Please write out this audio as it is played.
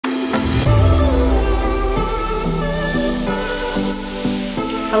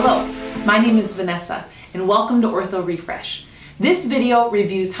Hello, my name is Vanessa and welcome to OrthoRefresh. This video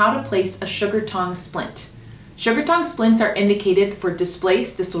reviews how to place a Sugartong splint. Sugartong splints are indicated for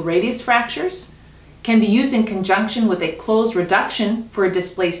displaced distal radius fractures, can be used in conjunction with a closed reduction for a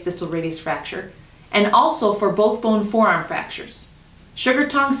displaced distal radius fracture, and also for both bone forearm fractures.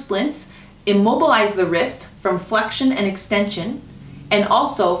 Sugartong splints immobilize the wrist from flexion and extension, and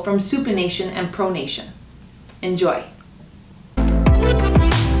also from supination and pronation. Enjoy.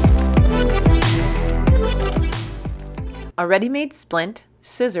 A ready-made splint,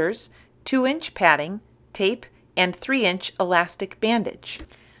 scissors, 2-inch padding, tape, and 3-inch elastic bandage.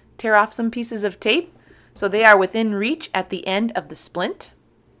 Tear off some pieces of tape so they are within reach at the end of the splint.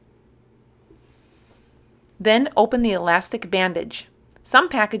 Then open the elastic bandage. Some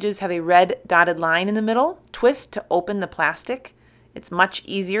packages have a red dotted line in the middle. Twist to open the plastic. It's much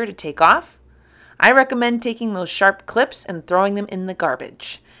easier to take off. I recommend taking those sharp clips and throwing them in the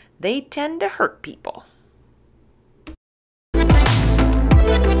garbage. They tend to hurt people.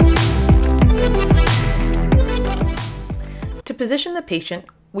 To position the patient,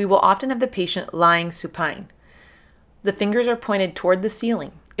 we will often have the patient lying supine. The fingers are pointed toward the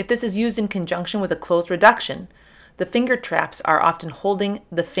ceiling. If this is used in conjunction with a closed reduction, the finger traps are often holding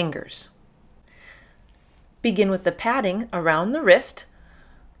the fingers. Begin with the padding around the wrist,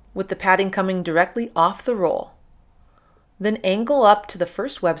 with the padding coming directly off the roll. Then angle up to the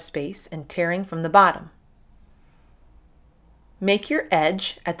first web space and tearing from the bottom. Make your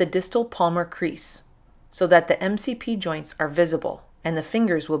edge at the distal palmar crease so that the MCP joints are visible and the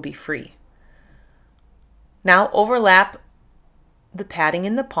fingers will be free. Now overlap the padding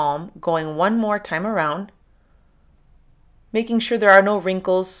in the palm, going one more time around, making sure there are no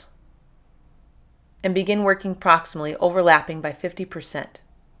wrinkles, and begin working proximally, overlapping by 50%.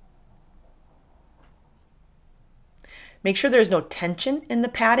 Make sure there's no tension in the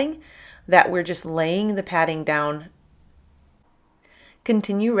padding, that we're just laying the padding down.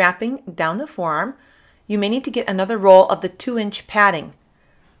 Continue wrapping down the forearm. You may need to get another roll of the 2-inch padding.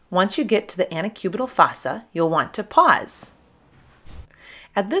 Once you get to the antecubital fossa, you'll want to pause.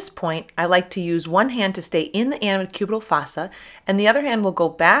 At this point, I like to use one hand to stay in the antecubital fossa, and the other hand will go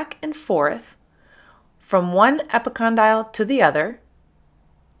back and forth from one epicondyle to the other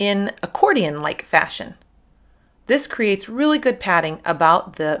in accordion-like fashion. This creates really good padding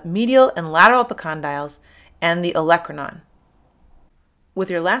about the medial and lateral epicondyles and the olecranon. With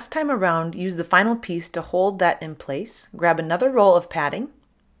your last time around, use the final piece to hold that in place. Grab another roll of padding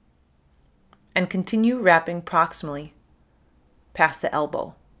and continue wrapping proximally past the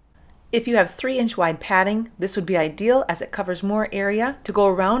elbow. If you have 3-inch wide padding, this would be ideal as it covers more area to go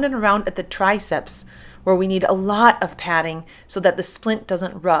around and around at the triceps, where we need a lot of padding so that the splint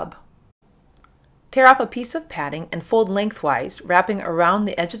doesn't rub. Tear off a piece of padding and fold lengthwise, wrapping around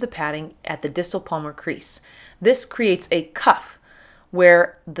the edge of the padding at the distal palmar crease. This creates a cuff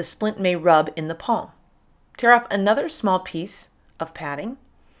where the splint may rub in the palm. Tear off another small piece of padding,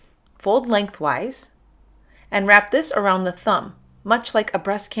 fold lengthwise, and wrap this around the thumb, much like a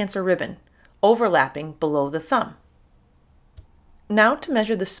breast cancer ribbon, overlapping below the thumb. Now to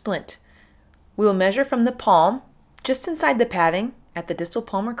measure the splint. We will measure from the palm, just inside the padding, at the distal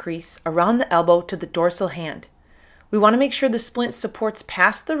palmar crease, around the elbow to the dorsal hand. We want to make sure the splint supports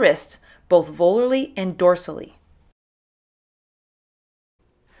past the wrist, both volarly and dorsally.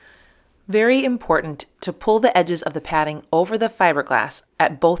 Very important to pull the edges of the padding over the fiberglass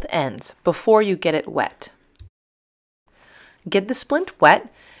at both ends before you get it wet. Get the splint wet.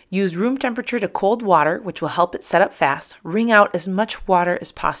 Use room temperature to cold water, which will help it set up fast. Wring out as much water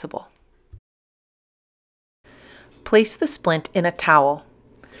as possible. Place the splint in a towel.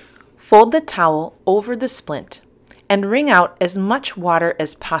 Fold the towel over the splint and wring out as much water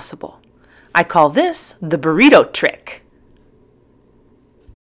as possible. I call this the burrito trick.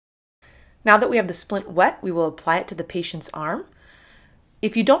 Now that we have the splint wet, we will apply it to the patient's arm.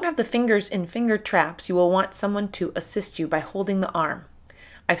 If you don't have the fingers in finger traps, you will want someone to assist you by holding the arm.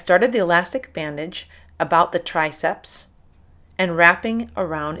 I've started the elastic bandage about the triceps and wrapping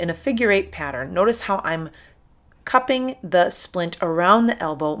around in a figure-8 pattern. Notice how I'm cupping the splint around the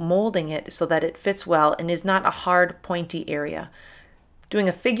elbow, molding it so that it fits well and is not a hard, pointy area. Doing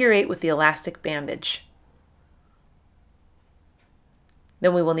a figure-8 with the elastic bandage.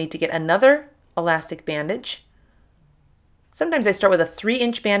 Then we will need to get another elastic bandage. Sometimes I start with a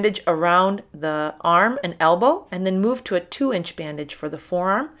 3-inch bandage around the arm and elbow, and then move to a 2-inch bandage for the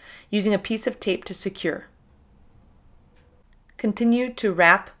forearm, using a piece of tape to secure. Continue to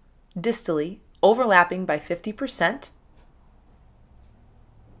wrap distally, overlapping by 50%.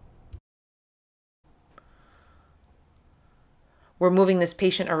 we're moving this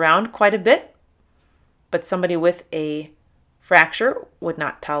patient around quite a bit, but somebody with a fracture would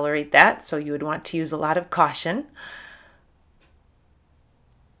not tolerate that, so you would want to use a lot of caution.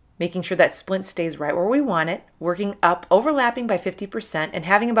 Making sure that splint stays right where we want it, working up, overlapping by 50%, and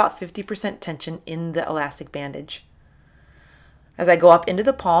having about 50% tension in the elastic bandage. As I go up into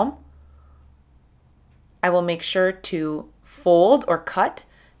the palm, I will make sure to fold or cut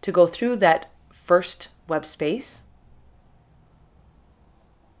to go through that first web space,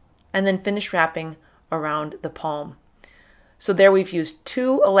 and then finish wrapping around the palm. So there we've used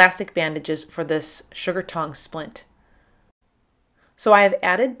 2 elastic bandages for this Sugartong Splint. So I have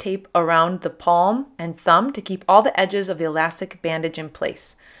added tape around the palm and thumb to keep all the edges of the elastic bandage in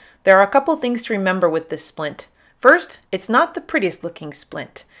place. There are a couple things to remember with this splint. First, it's not the prettiest looking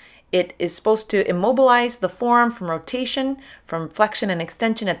splint. It is supposed to immobilize the forearm from rotation, from flexion and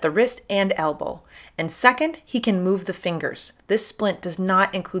extension at the wrist and elbow. And second, he can move the fingers. This splint does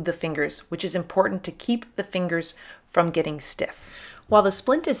not include the fingers, which is important to keep the fingers from getting stiff. While the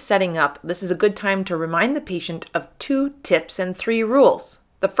splint is setting up, this is a good time to remind the patient of 2 tips and 3 rules.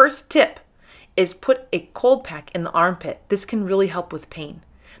 The first tip is put a cold pack in the armpit. This can really help with pain.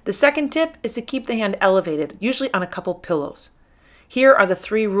 The second tip is to keep the hand elevated, usually on a couple pillows. Here are the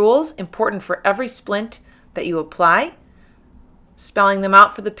 3 rules important for every splint that you apply, spelling them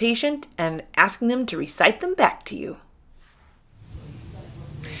out for the patient and asking them to recite them back to you.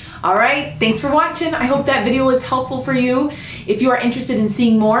 All right, thanks for watching. I hope that video was helpful for you. If you are interested in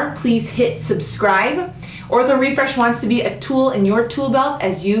seeing more, please hit subscribe. OrthoRefresh wants to be a tool in your tool belt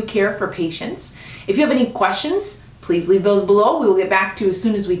as you care for patients. If you have any questions, please leave those below. We will get back to you as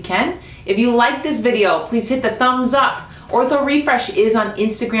soon as we can. If you like this video, please hit the thumbs up. OrthoRefresh is on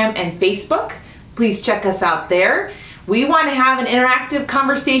Instagram and Facebook. Please check us out there. We want to have an interactive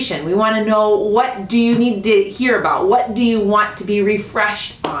conversation. We want to know, what do you need to hear about? What do you want to be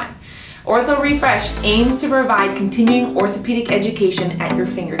refreshed on? OrthoRefresh aims to provide continuing orthopedic education at your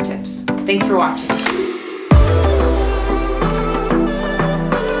fingertips. Thanks for watching.